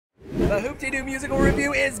The Hoop Dee Doo Musical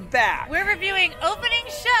Revue is back. We're reviewing opening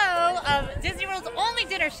show of Disney World's only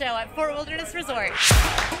dinner show at Fort Wilderness Resort.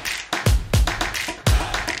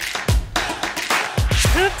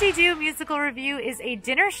 Hoop Dee Doo Musical Revue is a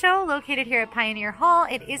dinner show located here at Pioneer Hall.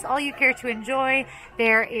 It is all you care to enjoy.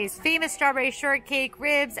 There is famous strawberry shortcake,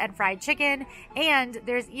 ribs, and fried chicken. And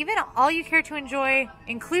there's even all you care to enjoy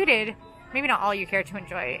included. Maybe not all you care to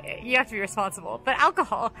enjoy. You have to be responsible. But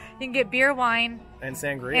alcohol. You can get beer, wine, and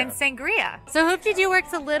sangria. So Hoop Dee Doo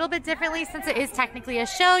works a little bit differently since it is technically a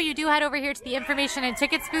show. You do head over here to the information and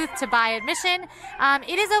tickets booth to buy admission.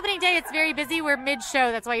 It is opening day. It's very busy. We're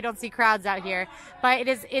mid-show. That's why you don't see crowds out here. But it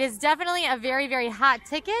is definitely a very, very hot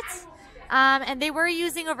ticket. And they were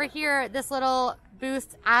using over here this little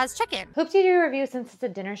booth as check-in. Hoop Dee Doo Revue, since it's a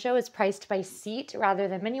dinner show, is priced by seat rather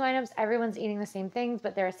than menu items. Everyone's eating the same things,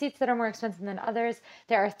 but there are seats that are more expensive than others.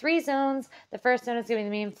 There are 3 zones. The first zone is going to be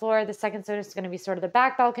the main floor. The second zone is going to be sort of the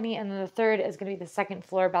back balcony, and then the third is going to be the second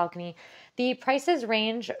floor balcony. The prices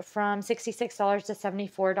range from $66 to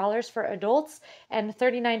 $74 for adults and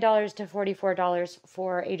 $39 to $44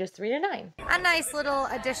 for ages 3 to 9. A nice little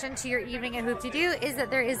addition to your evening at Hoop Dee Doo is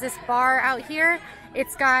that there is this bar out here.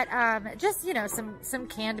 It's got just, you know, some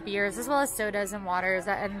canned beers as well as sodas and waters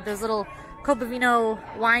and those little Copavino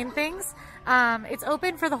wine things. It's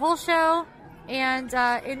open for the whole show and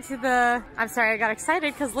into the... I'm sorry, I got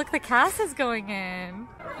excited because look, the cast is going in.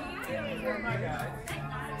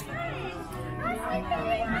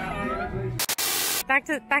 Back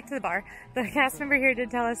to the bar. The cast member here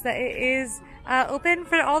did tell us that it is open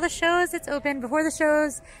for all the shows. It's open before the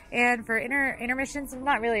shows and for intermissions.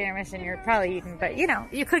 Not really intermission, you're probably eating, but you know,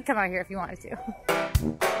 you could come out here if you wanted to.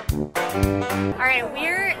 All right,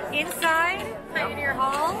 we're inside Pioneer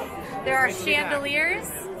Hall. There are chandeliers.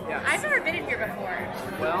 Yes. I've never been in here before.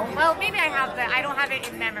 Well, maybe I have, but I don't have it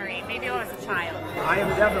in memory. Maybe I was a child. I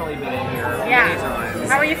have definitely been in here many times.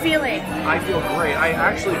 How are you feeling? I feel great. I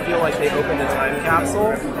actually feel like they opened a time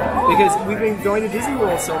capsule because we've been going to Disney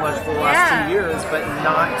World so much for the last 2 years, but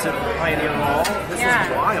not to Pioneer Hall. This is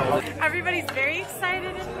wild. Everybody's very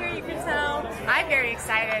excited in here, you can tell. I'm very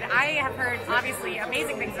excited. I have heard, obviously,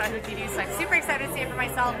 amazing things about Hoop Dee Doo, so I'm super excited to see it for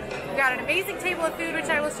myself. We've got an amazing table of food, which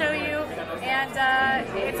I will show you, and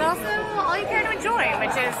it's also all you care to enjoy,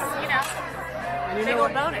 which is, you know, a big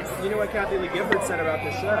old bonus. You know what Kathy Lee Gifford said about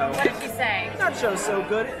the show? What did she say? That show's so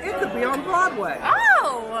good, it could be on Broadway.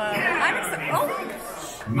 Oh! I'm excited. Oh!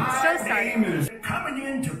 My name is coming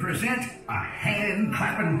in to present a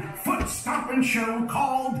hand-clapping, foot-stomping show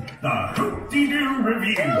called the Hoop Dee Doo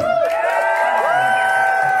Revue.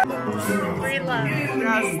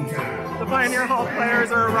 Yes, the Pioneer Hall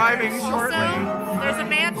players are arriving shortly. Also, there's a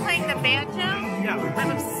man playing the banjo. Yeah.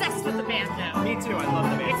 I'm obsessed with the banjo. Me too, I love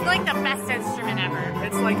the banjo. It's like the best instrument ever.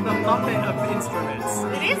 It's like the Muppet of instruments.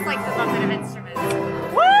 It is like the Muppet of instruments.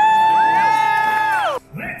 Woo!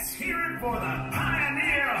 Let's hear it for the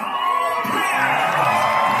Pioneer Hall players!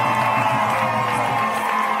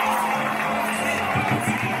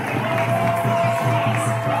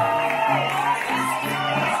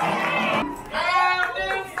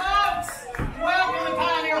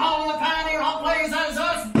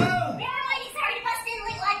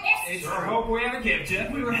 We haven't kept you.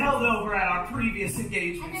 We were held over at our previous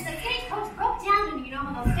engagement. And then the stagecoach broke down and you know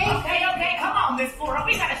how the stage... Okay, come on, Miss Flora.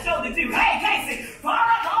 We got a show to do. Hey, Casey,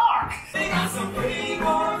 fire up the arc! They got some pretty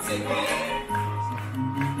boards again.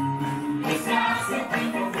 It's not some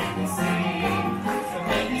people make me sing. So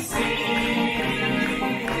make me sing.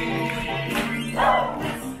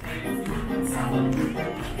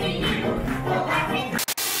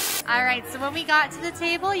 All right, so when we got to the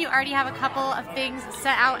table, you already have a couple of things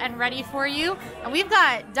set out and ready for you. And we've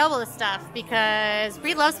got double the stuff because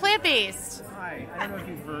Breed loves plant-based. Hi, I don't know if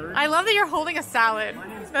you've heard. I love that you're holding a salad.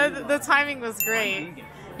 The timing was great.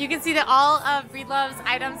 You can see that all of Breedlove's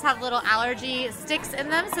items have little allergy sticks in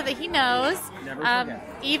them so that he knows. Never forget.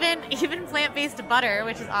 Even plant-based butter,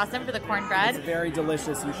 which is awesome for the cornbread. It's very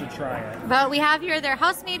delicious. You should try it. But we have here their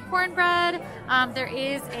house-made cornbread. There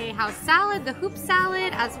is a house salad, the hoop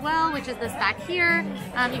salad as well, which is this back here.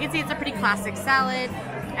 You can see it's a pretty classic salad.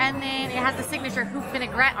 And then it has the signature hoop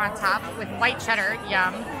vinaigrette on top with white cheddar.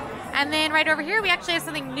 Yum. And then right over here, we actually have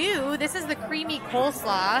something new. This is the creamy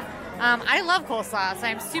coleslaw. I love coleslaw, so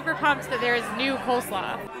I'm super pumped that there is new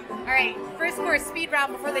coleslaw. All right, first course, speed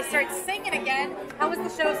round before they start singing again. How was the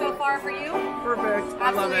show so far for you? Perfect. Absolutely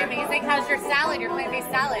I love it. amazing. How's your salad, your plant-based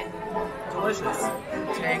salad? Delicious.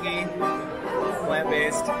 Tangy,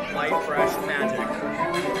 plant-based, light, fresh, magic.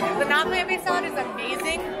 The non-plant-based salad is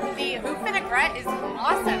amazing. The hoop vinaigrette is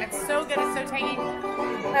awesome. It's so good, it's so tangy.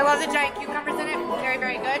 I love the giant cucumbers in it. Very,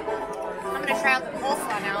 very good. I'm gonna try out the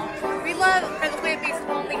coleslaw now.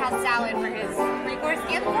 has salad for his three-course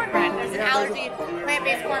and cornbread. There's an allergy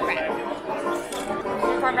plant-based cornbread.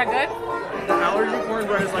 Cornbread good? The allergy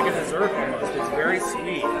cornbread is like a dessert almost. It's very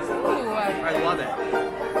sweet. Ooh. I love it.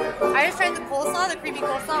 I just tried the coleslaw, the creamy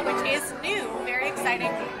coleslaw, which is new, very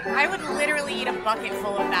exciting. I would literally eat a bucket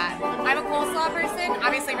full of that. I'm a coleslaw person.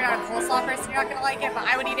 Obviously, if you're not a coleslaw person, you're not going to like it, but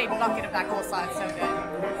I would eat a bucket of that coleslaw. It's so good.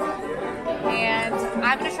 And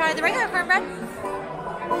I'm going to try the regular cornbread.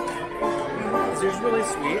 It's just really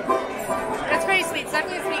sweet. It's pretty sweet. It's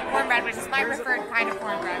definitely a sweet cornbread, which is my preferred kind of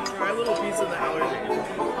cornbread. Try a little piece of the allergy.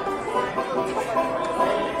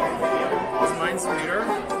 Is mine sweeter?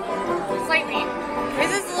 Slightly.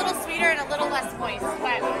 This is a little sweeter and a little less moist,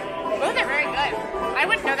 but both are very good. I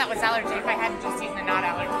wouldn't know that was allergy if I hadn't just eaten the not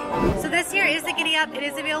allergy. So this here is the Giddy Up. It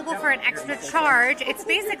is available for an extra charge. It's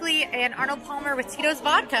basically an Arnold Palmer with Tito's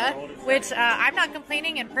vodka, which I'm not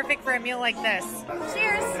complaining, and perfect for a meal like this.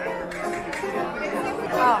 Cheers!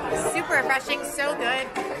 Oh, super refreshing, so good.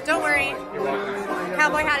 Don't worry,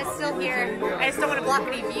 cowboy hat is still here. I just don't want to block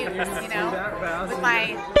any views, you know, with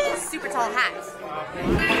my super tall hat.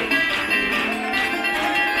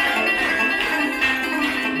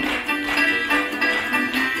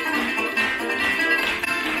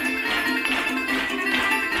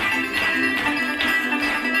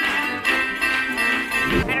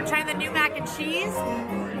 And I'm trying the new mac and cheese.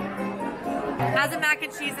 As a mac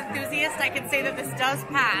and cheese enthusiast, I can say that this does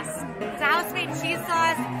pass. It's a house-made cheese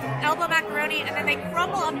sauce, elbow macaroni, and then they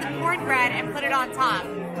crumble up the cornbread and put it on top.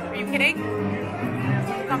 Are you kidding?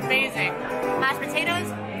 Amazing. Mashed potatoes.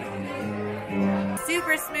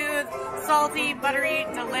 Super smooth, salty, buttery,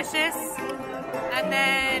 delicious. And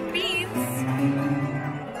then beans.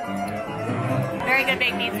 Very good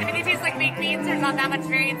baked beans. I mean, they taste like baked beans. There's not that much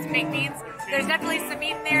variance in baked beans. There's definitely some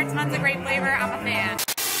meat in there, tons of great flavor. I'm a fan.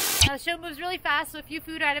 Now the show moves really fast, so a few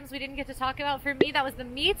food items we didn't get to talk about. For me, that was the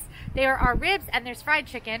meats. There are ribs and there's fried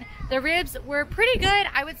chicken. The ribs were pretty good.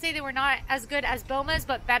 I would say they were not as good as Boma's,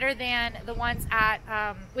 but better than the ones at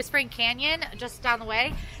Whispering Canyon, just down the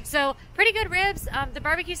way. So pretty good ribs. The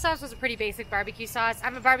barbecue sauce was a pretty basic barbecue sauce.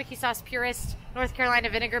 I'm a barbecue sauce purist. North Carolina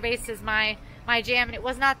vinegar base is my jam, and it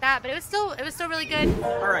was not that, but it was still really good.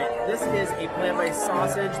 All right, this is a plant-based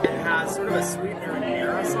sausage. It has sort of a sweet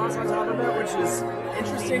marinara sauce on top of it, which is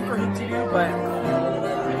interesting for Hoop Dee Doo, but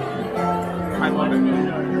I love it.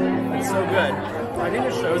 It's so good. I think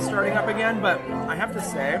the show's starting up again, but I have to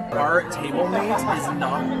say, our table mate is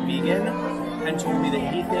not vegan and told me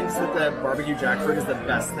that he thinks that the barbecue jackfruit is the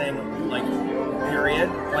best thing, like, period,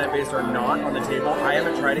 plant-based or not, on the table. I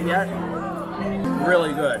haven't tried it yet.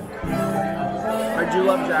 Really good. I do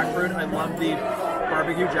love jackfruit. I love the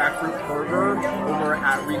barbecue jackfruit burger over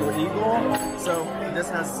at Regal Eagle. So this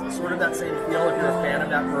has sort of that same feel. If you're a fan of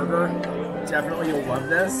that burger, definitely you'll love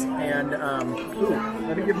this. And ooh,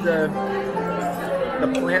 let me give the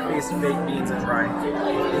plant-based baked beans a try.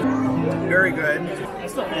 Very good.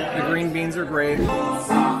 The green beans are great.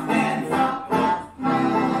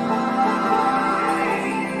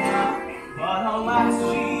 But alas,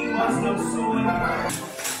 she was no swimmer.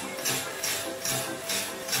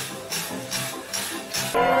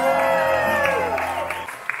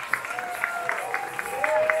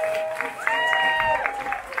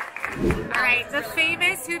 Alright, the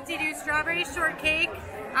famous Hoop Dee Doo Strawberry Shortcake.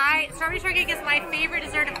 Strawberry Shortcake is my favorite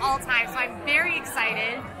dessert of all time, so I'm very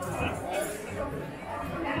excited.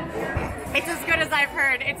 It's as good as I've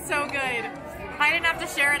heard. It's so good. If I didn't have to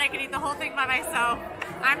share it, I could eat the whole thing by myself.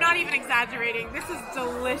 I'm not even exaggerating. This is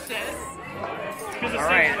delicious.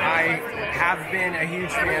 Alright, I have been a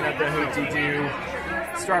huge fan of the Hoop Dee Doo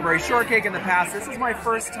Strawberry Shortcake in the past. This is my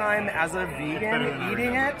first time as a vegan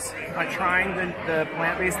eating it. Trying the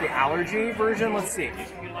plant-based, the allergy version. Let's see.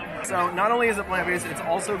 So not only is it plant-based, it's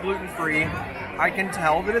also gluten-free. I can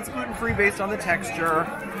tell that it's gluten-free based on the texture.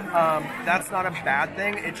 That's not a bad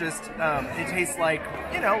thing. It just, it tastes like,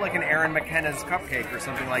 you know, like an Erin McKenna's cupcake or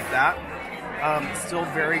something like that. Still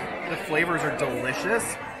the flavors are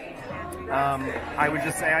delicious. I would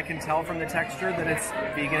just say I can tell from the texture that it's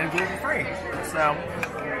vegan and gluten-free. So,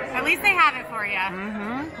 at least they have it for you.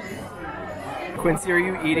 Mm-hmm. Quincy, are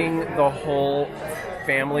you eating the whole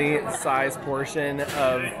family-size portion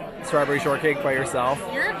of Strawberry Shortcake by yourself?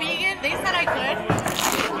 You're a vegan. They said I could.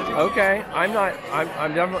 Okay, I'm not.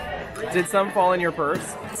 I'm definitely. Did some fall in your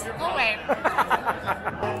purse? Oh wait.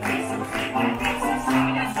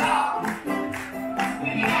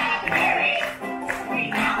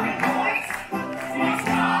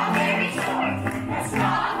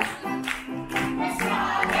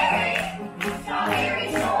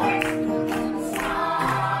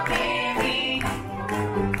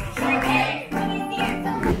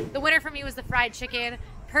 The winner for me was the fried chicken.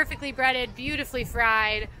 perfectly breaded, beautifully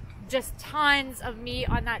fried, just tons of meat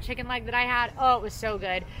on that chicken leg that I had. Oh, it was so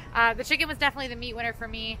good. The chicken was definitely the meat winner for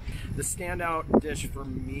me. The standout dish for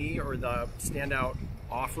me, or the standout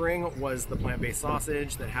offering, was the plant-based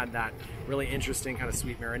sausage that had that really interesting kind of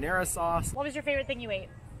sweet marinara sauce. What was your favorite thing you ate?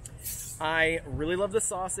 I really love the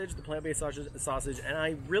sausage, the plant-based sausage, and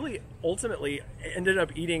I really ultimately ended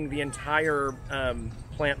up eating the entire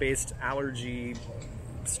plant-based allergy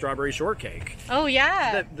strawberry shortcake. Oh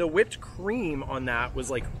yeah. The whipped cream on that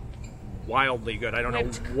was like wildly good. I don't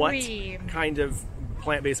know what kind of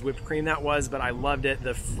plant-based whipped cream that was, but I loved it.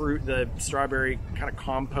 The fruit, the strawberry kind of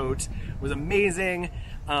compote was amazing.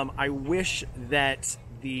 I wish that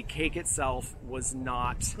the cake itself was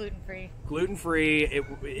not gluten-free. Gluten-free.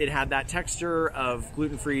 It had that texture of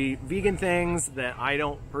gluten-free vegan things that I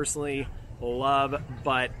don't personally love,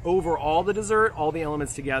 but overall the dessert, all the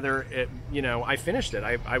elements together, I finished it.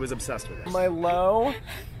 I was obsessed with it. My low,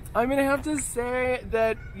 I'm gonna have to say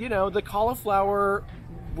that, the cauliflower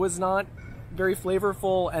was not very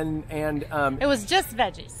flavorful and it was just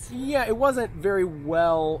veggies. Yeah, it wasn't very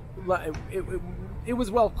well. It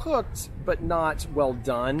was well cooked, but not well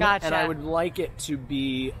done. Gotcha. And I would like it to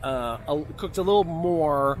be cooked a little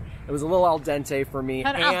more. It was a little al dente for me,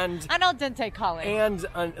 An al dente calling, and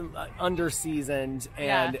under seasoned.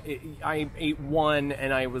 And I ate one,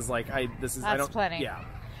 and I was like, That's plenty. Yeah.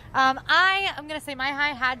 I am going to say my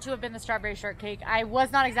high had to have been the strawberry shortcake. I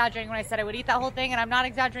was not exaggerating when I said I would eat that whole thing, and I'm not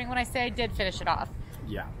exaggerating when I say I did finish it off.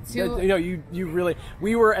 Yeah. You really,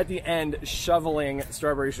 we were at the end shoveling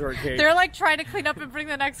strawberry shortcake. They're like trying to clean up and bring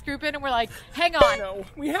the next group in, and we're like, hang on. No,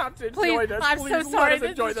 we have to Please, enjoy this. I'm Please, so sorry.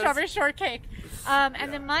 This This is strawberry shortcake.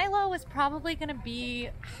 And then Milo was probably going to be,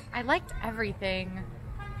 I liked everything.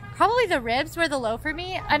 Probably the ribs were the low for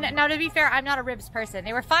me. And now, to be fair, I'm not a ribs person.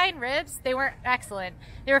 They were fine ribs. They weren't excellent.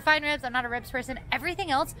 They were fine ribs. I'm not a ribs person.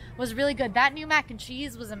 Everything else was really good. That new mac and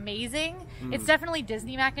cheese was amazing. It's definitely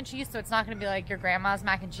Disney mac and cheese, so it's not going to be like your grandma's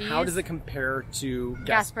mac and cheese. How does it compare to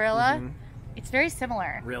Gasparilla? It's very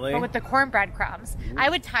similar. Really? But with the cornbread crumbs.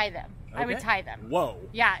 I would tie them. Okay. I would tie them. Whoa.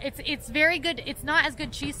 Yeah, it's very good. It's not as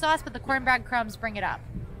good cheese sauce, but the cornbread crumbs bring it up.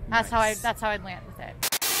 That's how I'd land with it.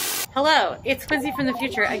 Hello, it's Quincy from the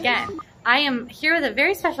future again. I am here with a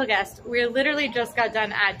very special guest. We literally just got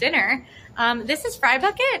done at dinner. This is Fry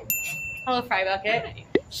Bucket. Hello, Fry Bucket.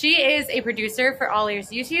 She is a producer for AllEars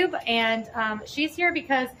YouTube, and she's here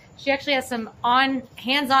because she actually has some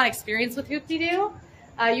hands-on experience with Hoop Dee Doo.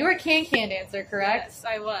 You were a can-can dancer, correct? Yes,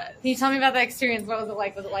 I was. Can you tell me about that experience? What was it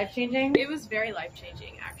like? Was it life-changing? It was very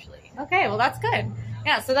life-changing, actually. Okay, well that's good.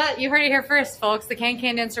 Yeah, so that you heard it here first, folks. The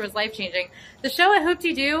can-can dancer was life-changing. The show at Hoop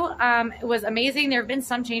Dee Doo was amazing. There have been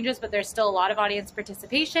some changes, but there's still a lot of audience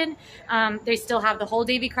participation. They still have the whole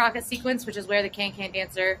Davy Crockett sequence, which is where the can-can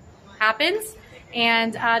dancer happens.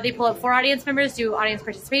 And they pull up 4 audience members, do audience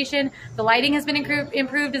participation. The lighting has been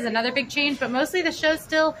improved is another big change, but mostly the show's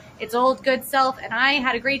still its old good self, and I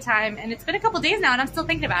had a great time. And it's been a couple days now, and I'm still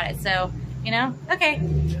thinking about it. So, okay.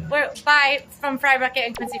 Bye from Fry Bucket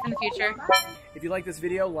and Quincy from the future. If you like this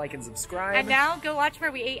video, like and subscribe. And now go watch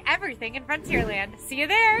where we ate everything in Frontierland. See you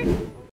there.